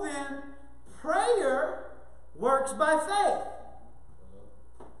 So then, prayer works by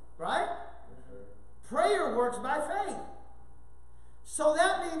faith. Right? Prayer works by faith. So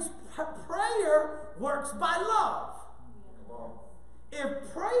that means prayer works by love.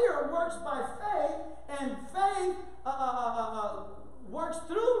 If prayer works by faith and faith works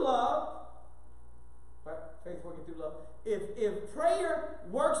through love, right? Faith working through love. If prayer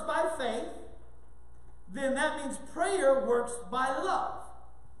works by faith, then that means prayer works by love.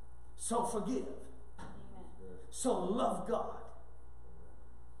 So forgive. So love God.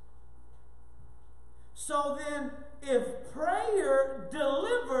 So then, if prayer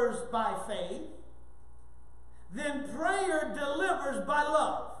delivers by faith, then prayer delivers by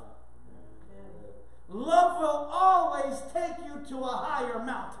love. Love will always take you to a higher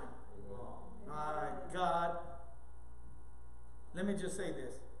mountain. My God. Let me just say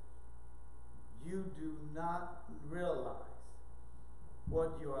this. You do not realize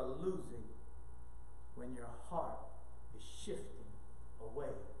what you are losing when your heart is shifting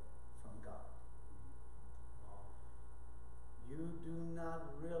away from God. You do not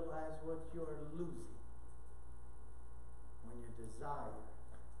realize what you are losing when your desire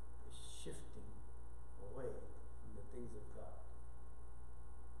is shifting away from the things of God.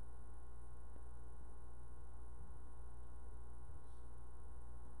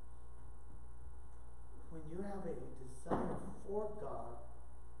 When you have a desire for God,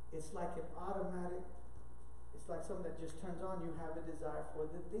 it's like an automatic, it's like something that just turns on. You have a desire for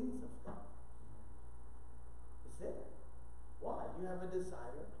the things of God. It's there. Why? You have a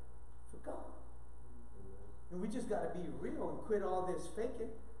desire for God. And we just got to be real and quit all this faking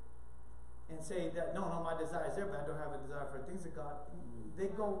and say that, no, my desire is there, but I don't have a desire for things of God. They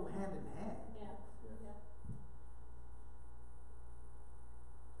go hand in hand. Yeah. Yeah.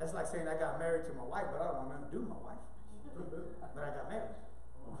 That's like saying I got married to my wife, but I don't want nothing to do with my wife. But I got married.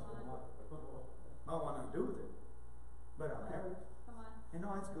 I don't want nothing to do with it. But I'm married. Come on. And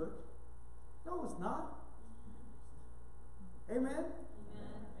no, it's good. No, it's not. Amen? Amen.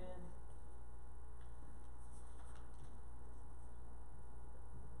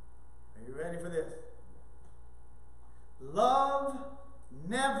 Are you ready for this? Love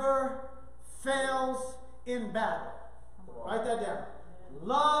never fails in battle. Write that down.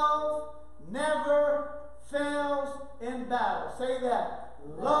 Love never fails in battle. Say that.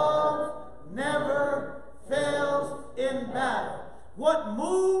 Love never fails in battle. What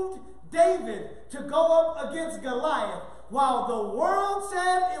moved David to go up against Goliath? While the world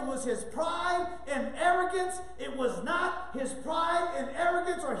said it was his pride and arrogance, it was not his pride and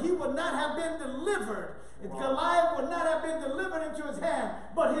arrogance, or he would not have been delivered. Goliath would not have been delivered into his hand.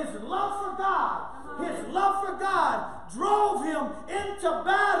 But his love for God drove him into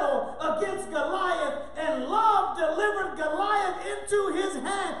battle against Goliath, and love delivered Goliath into his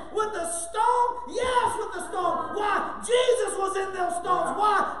hand with a stone. Yes, with a stone. Why? Jesus was in those stones.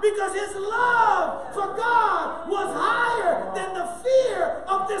 Why? Because his love for God was higher than the fear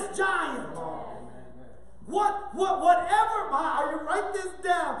of this giant. Whatever, write this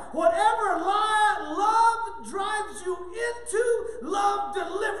down. Whatever love drives you into, love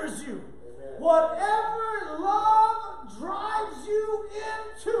delivers you. Whatever love drives you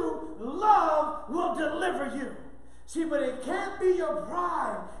into, love will deliver you. See, but it can't be your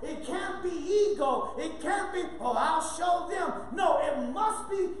pride. It can't be ego. It can't be, oh, I'll show them. No, it must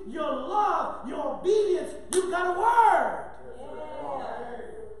be your love, your obedience. You got a word.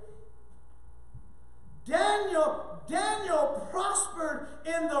 Daniel prospered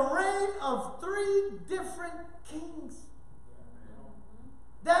in the reign of 3 different kings.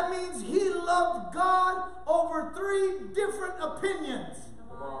 That means he loved God over 3 different opinions.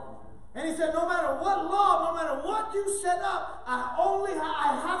 And he said, no matter what law, no matter what you set up, I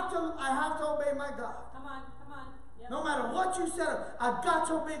have to obey my God. Come on. Yep. No matter what you set up, I got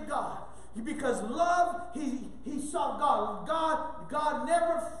to obey God. Because love, he saw God. God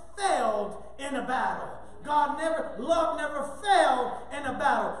never failed in a battle. Love never failed in a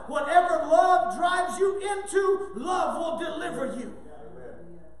battle. Whatever love drives you into, love will deliver you.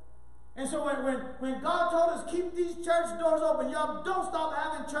 And so when God told us keep these church doors open, y'all don't stop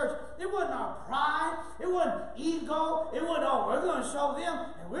having church. It wasn't our pride. It wasn't ego. It wasn't, oh, we're going to show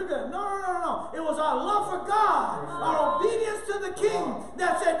them. And we're going to, no. It was our love for God, our obedience to the King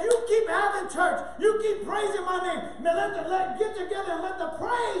that said, you keep having church. You keep praising my name. Now get together and let the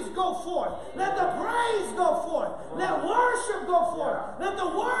praise go forth. Let the praise go forth. Let worship go forth. Let the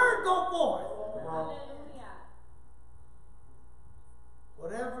word go forth. Hallelujah.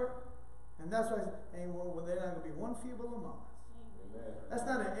 Whatever. And that's why I say, well, there's not going to be one feeble among us. Amen. That's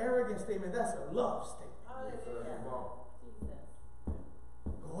not an arrogant statement. That's a love statement. Hallelujah. Jesus.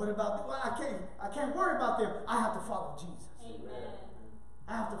 What about them? Well, I can't worry about them. I have to follow Jesus. Amen.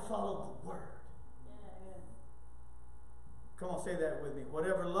 I have to follow the word. Yeah. Come on, say that with me.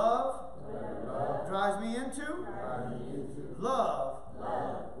 Whatever love drives me into, love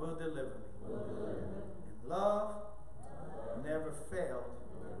will deliver me. And love never failed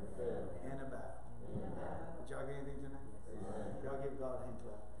in a battle. Did y'all get anything tonight? Y'all give God a hand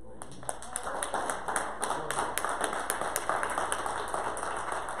clap.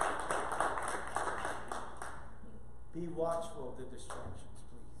 Be watchful of the distractions,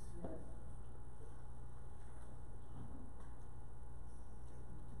 please.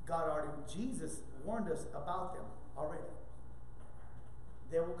 Jesus warned us about them already.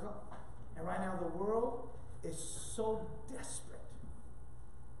 They will come. And right now the world is so desperate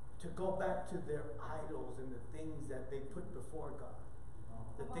to go back to their idols and the things that they put before God.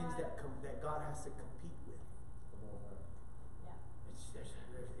 The things that God has to compete with. Yeah.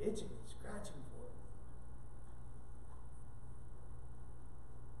 They're itching and scratching for it.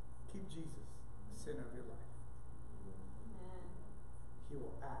 Keep Jesus the center of your life. Amen. He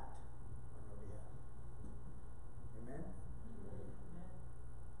will act on your behalf. Amen?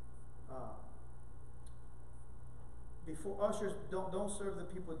 Before ushers, don't serve the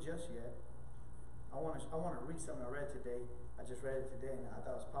people just yet. I want to read something I read today. I just read it today, and I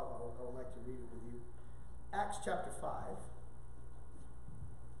thought it was powerful. I would like to read it with you. Acts chapter 5.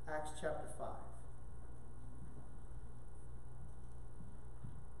 Acts chapter 5.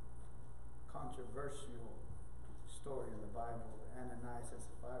 Controversial story in the Bible, Ananias and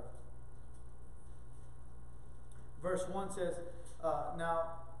Sapphira. Verse 1 says,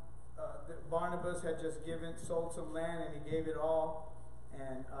 Barnabas had just sold some land, and he gave it all.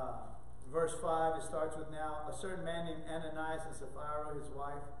 And verse 5, it starts with, now a certain man named Ananias and Sapphira, his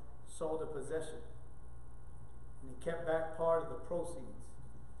wife, sold a possession. And he kept back part of the proceeds.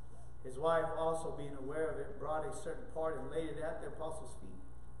 His wife, also being aware of it, brought a certain part and laid it at the apostles' feet.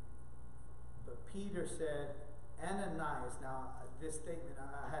 But Peter said, Ananias, now this statement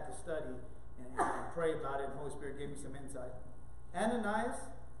I had to study and pray about it, and the Holy Spirit gave me some insight. Ananias,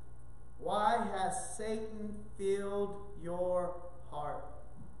 why has Satan filled your heart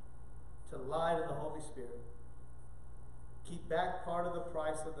to lie to the Holy Spirit? Keep back part of the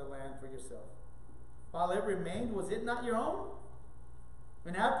price of the land for yourself. While it remained, was it not your own?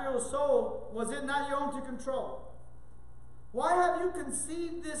 And after it was sold, was it not your own to control? Why have you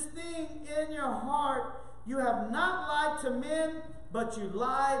conceived this thing in your heart? You have not lied to men, but you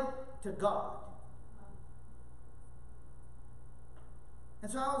lied to God.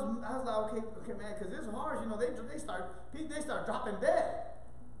 And so I was like, okay, man, because this harsh, they start dropping dead.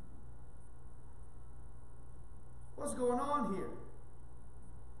 What's going on here?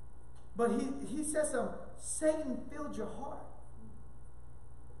 But he says something. Satan filled your heart.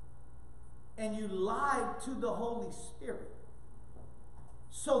 And you lied to the Holy Spirit.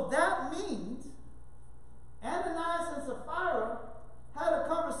 So that means Ananias and Sapphira had a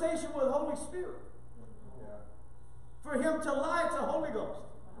conversation with the Holy Spirit. Yeah. For him to lie to the Holy Ghost.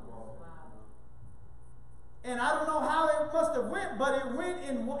 Wow. And I don't know how it must have went, but it went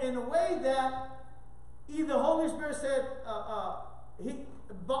in a way that either the Holy Spirit said,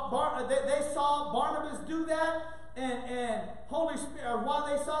 they saw Barnabas do that, and Holy Spirit, while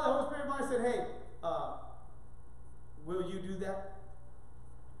they saw the Holy Spirit, might said, hey, will you do that?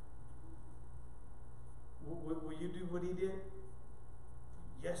 Will you do what he did?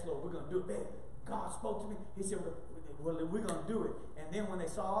 Yes, Lord, we're going to do it. Man, God spoke to me. He said, well, we're going to do it. And then when they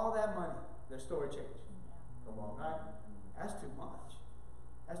saw all that money, their story changed. Come on. Right? That's too much.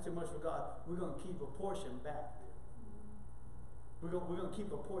 That's too much for God. We're going to keep a portion back. We're going to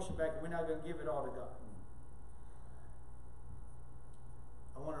keep a portion back, and we're not going to give it all to God.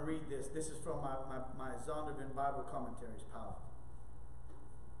 I want to read this. This is from my Zondervan Bible commentary. It's powerful.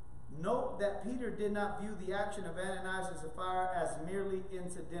 Note that Peter did not view the action of Ananias and Sapphira as merely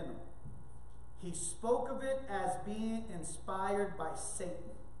incidental. He spoke of it as being inspired by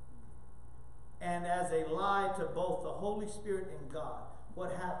Satan and as a lie to both the Holy Spirit and God.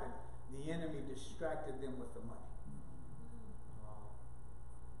 What happened? The enemy distracted them with the money.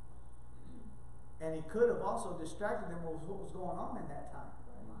 And he could have also distracted them with what was going on in that time.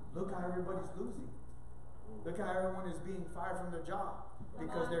 Look how everybody's losing. Look how everyone is being fired from their job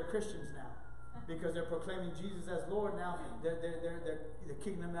because they're Christians now. Because they're proclaiming Jesus as Lord now. They're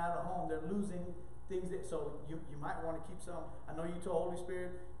kicking them out of home. They're losing things. So you might want to keep some. I know you told Holy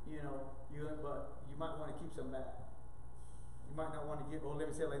Spirit, but you might want to keep some back. You might not want to give, or let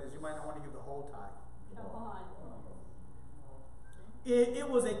me say it like this, you might not want to give the whole tithe. Come on. It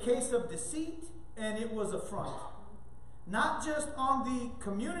was a case of deceit, and it was affront. Not just on the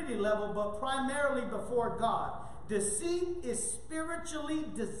community level, but primarily before God. Deceit is spiritually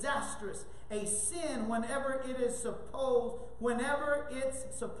disastrous. A sin whenever it's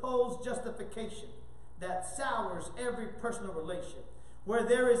supposed justification that sours every personal relationship. Where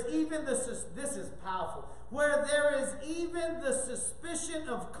there is even this is powerful. Where there is even the suspicion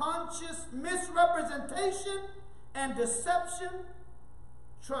of conscious misrepresentation and deception,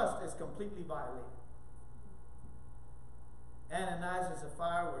 trust is completely violated. Ananias and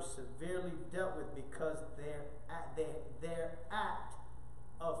Sapphira were severely dealt with because their act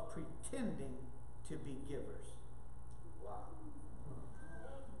of pretending to be givers. Wow.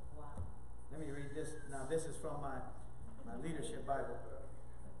 Let me read this. Now, this is from my leadership Bible.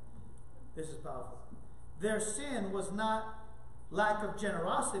 This is powerful. Their sin was not lack of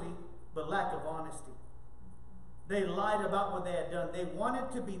generosity, but lack of honesty. They lied about what they had done. They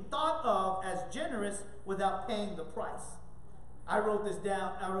wanted to be thought of as generous withould paying the price. I wrote this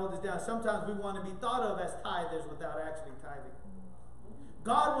down. Sometimes we want to be thought of as tithers without actually tithing.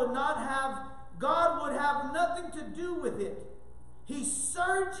 God would have nothing to do with it. He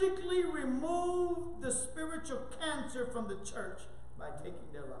surgically removed the spiritual cancer from the church by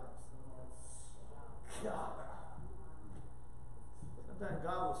taking their lives. God. Sometimes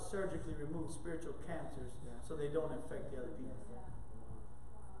God will surgically remove spiritual cancers so they don't infect the other people.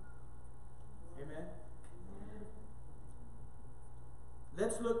 Amen?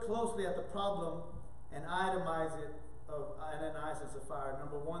 Let's look closely at the problem and itemize it of Ananias and Sapphira.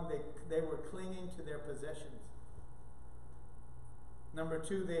 Number one, they were clinging to their possessions. Number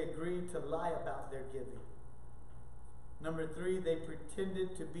two, they agreed to lie about their giving. Number three, they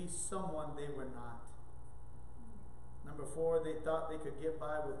pretended to be someone they were not. Number four, they thought they could get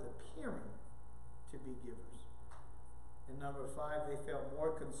by with appearing to be givers. And number five, they felt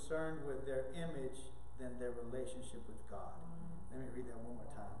more concerned with their image than their relationship with God. Let me read that one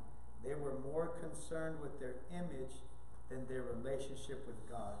more time. They were more concerned with their image than their relationship with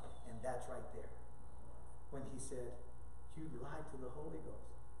God. And that's right there. When he said, you lied to the Holy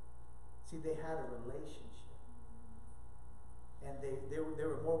Ghost. See, they had a relationship. And they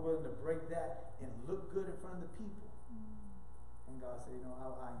were more willing to break that and look good in front of the people. And God said, I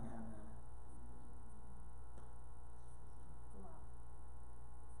ain't having that.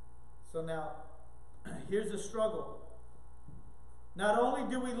 So now, here's the struggle. Not only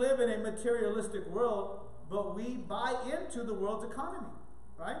do we live in a materialistic world, but we buy into the world's economy,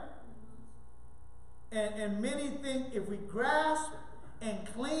 right? And many think if we grasp and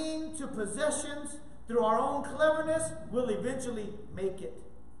cling to possessions through our own cleverness, we'll eventually make it.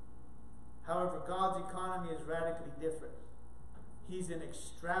 However, God's economy is radically different. He's an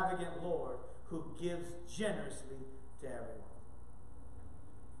extravagant Lord who gives generously to everyone.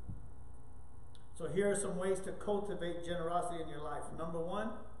 So here are some ways to cultivate generosity in your life. Number one,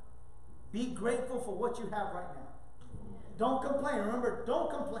 be grateful for what you have right now. Don't complain. Remember,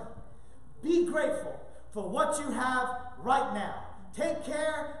 don't complain. Be grateful for what you have right now. Take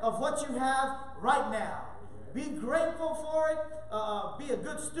care of what you have right now. Be grateful for it. Be a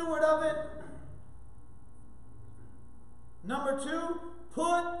good steward of it. Number two,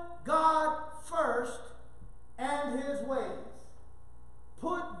 put God first and His ways.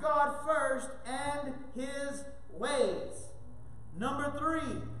 Put God first and His ways. Number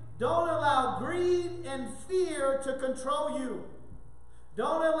three, don't allow greed and fear to control you.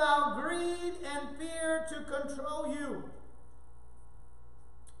 Don't allow greed and fear to control you.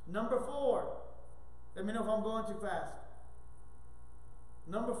 Number four, let me know if I'm going too fast.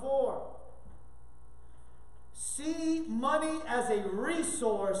 Number four, see money as a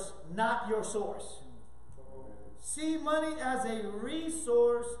resource, not your source. See money as a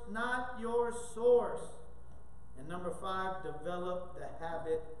resource, not your source. And number five, develop the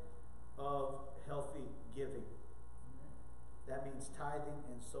habit of healthy giving. That means tithing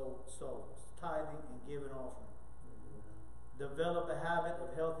and souls. Tithing and giving offering. Develop a habit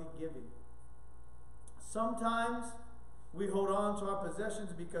of healthy giving. Sometimes we hold on to our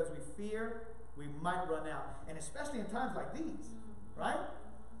possessions because we fear we might run out. And especially in times like these, right?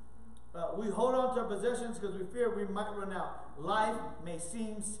 We hold on to our possessions because we fear we might run out. Life may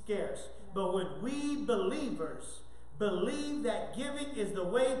seem scarce. But when we believers believe that giving is the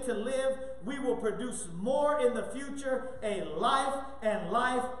way to live, we will produce more in the future, a life and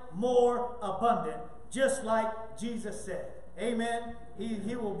life more abundant, just like Jesus said. Amen.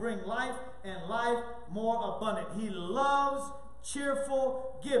 He will bring life and life more abundant. He loves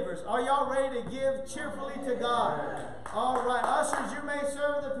cheerful givers. Are y'all ready to give cheerfully to God? All right. Ushers, you may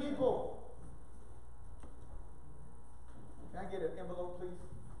serve the people. Can I get an envelope, please?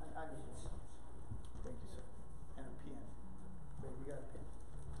 I need this. Thank you, sir. And a pen. Babe, you got a pen?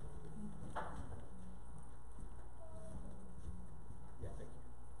 Yeah, thank you.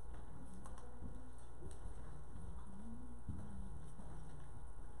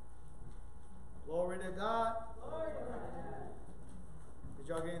 Glory to God. Glory to God. Did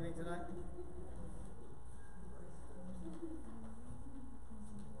y'all get anything tonight?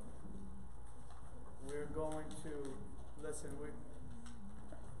 We're going to, listen, we're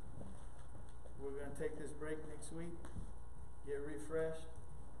going to take this break next week, get refreshed,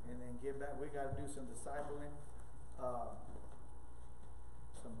 and then get back. We got to do some discipling,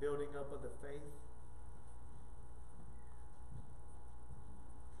 some building up of the faith.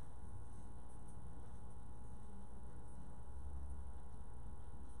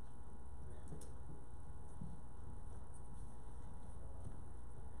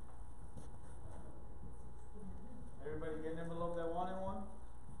 Everybody get an envelope that wanted one?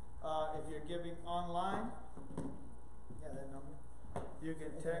 If you're giving online, yeah, that number. You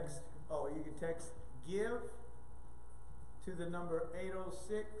can text, give to the number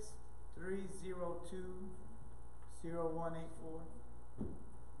 806-302-0184.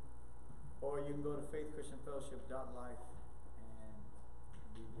 Or you can go to faithchristianfellowship.life and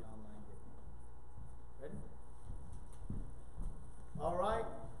do the online giving. Ready? All right.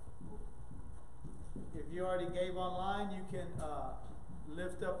 If you already gave online, you can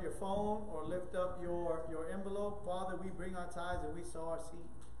lift up your phone or lift up your envelope. Father, we bring our tithes and we sow our seed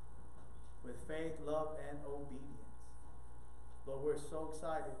with faith, love, and obedience. Lord, we're so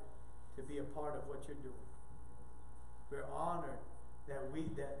excited to be a part of what you're doing. We're honored that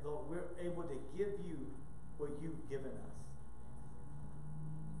Lord, we're able to give you what you've given us.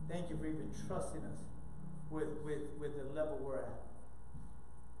 Thank you for even trusting us with the level we're at.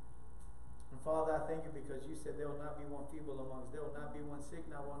 And Father, I thank you because you said there will not be one feeble among us. There will not be one sick,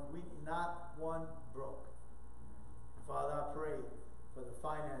 not one weak, not one broke. And Father, I pray for the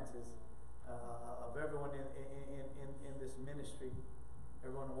finances of everyone in this ministry.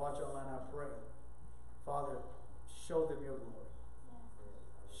 Everyone who watch online, I pray. Father, show them your glory.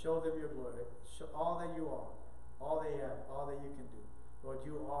 Show them your glory. Show all that you are, all they have, all that you can do. Lord,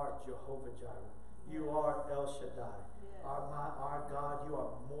 you are Jehovah Jireh. You are El Shaddai. Our God, you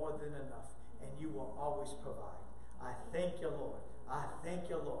are more than enough. And you will always provide. I thank you, Lord. I thank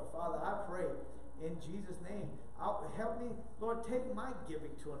you, Lord. Father, I pray in Jesus' name. Help me, Lord, take my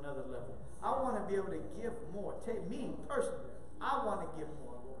giving to another level. I want to be able to give more. Take me personally. I want to give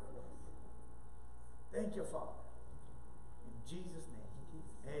more, Lord. Thank you, Father. In Jesus' name.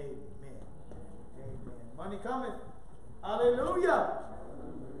 Amen. Amen. Money cometh. Hallelujah.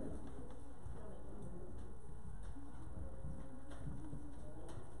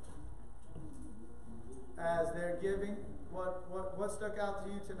 as they're giving, what stuck out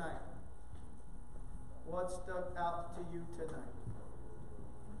to you tonight? What stuck out to you tonight?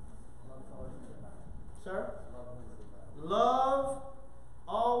 Sir? Love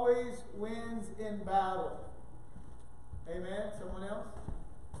always wins in battle. Amen. Someone else?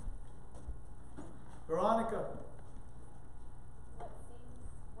 Veronica.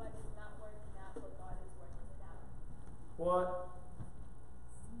 What is not working out, but God is working it out. What?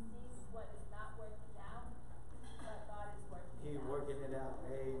 Seems what is not working out, but God is working it He's out. working it out.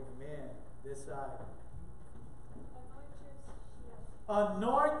 Amen. This side.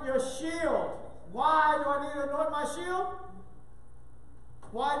 Anoint your shield. Why do I need to anoint my shield?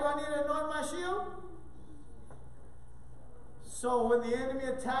 Why do I need to anoint my shield? So when the enemy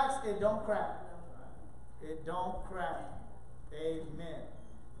attacks, it don't crack. It don't crack. Amen.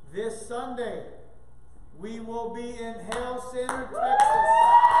 This Sunday, we will be in Hale Center, Texas.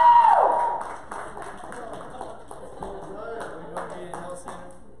 We're going to be in Hale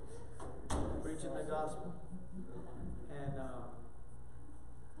Center, preaching the gospel. And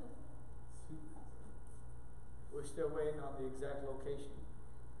we're still waiting on the exact location.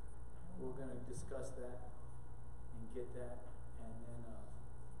 We're going to discuss that and get that. And then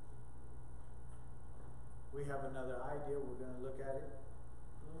we have another idea. We're going to look at it.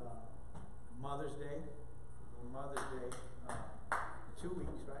 Mother's Day. 2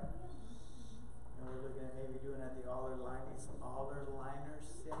 weeks, right? And we're looking at maybe doing it at the Aller Liner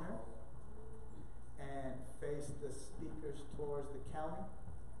Center. And face the speakers towards the county.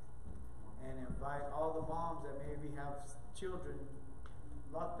 And invite all the moms that maybe have children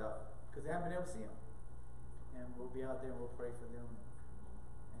locked up because they haven't been able to see them. And we'll be out there and we'll pray for them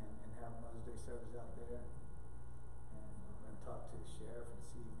and have Mother's Day service out there. And I'm going to talk to the sheriff and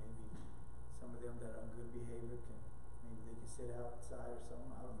see maybe some of them that are on good behavior maybe they can sit outside or something.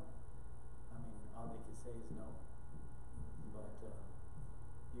 I don't know. I mean, all they can say is no. But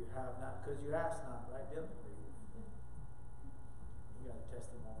you have not, because you ask not, right, Dylan? You got a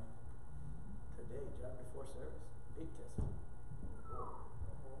testimony today, right before service. Big testimony.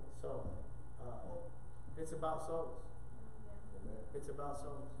 So, it's about souls. It's about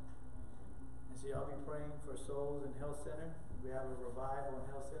souls. And so y'all be praying for souls in Hale Center. We have a revival in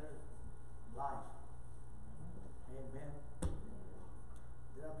Hale Center. Life. Amen.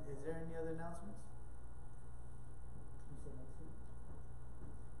 Is there any other announcements?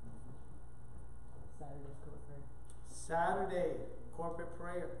 Saturday's corporate prayer. Saturday, corporate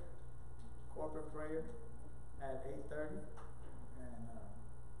prayer. Corporate prayer at 8:30. And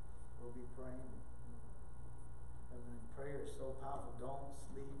we'll be praying. Prayer is so powerful. Don't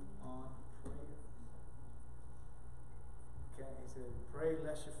sleep on prayer. Okay, he said, pray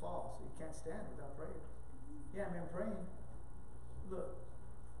lest you fall. So you can't stand without prayer. Yeah, I've been praying. Look,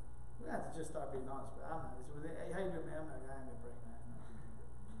 we have to just start being honest. But I'm not. Hey, how you doing, man? I haven't been praying.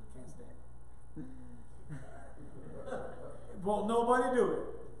 Can't stand. Won't nobody do it.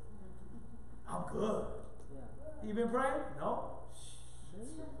 I'm good. Yeah. You been praying? No.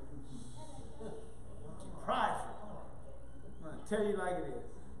 Prideful. I'm going to tell you like it is.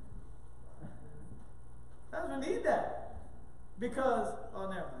 That's we need that. Because, oh,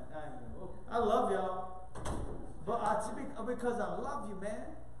 never mind. I love y'all. But because I love you, man.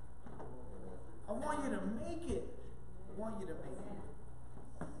 I want you to make it. I want you to make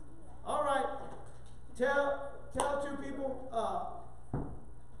it. All right. Tell 2 people.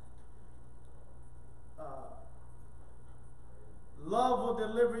 Love will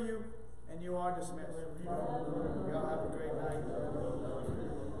deliver you, and you are dismissed. Y'all have a great night.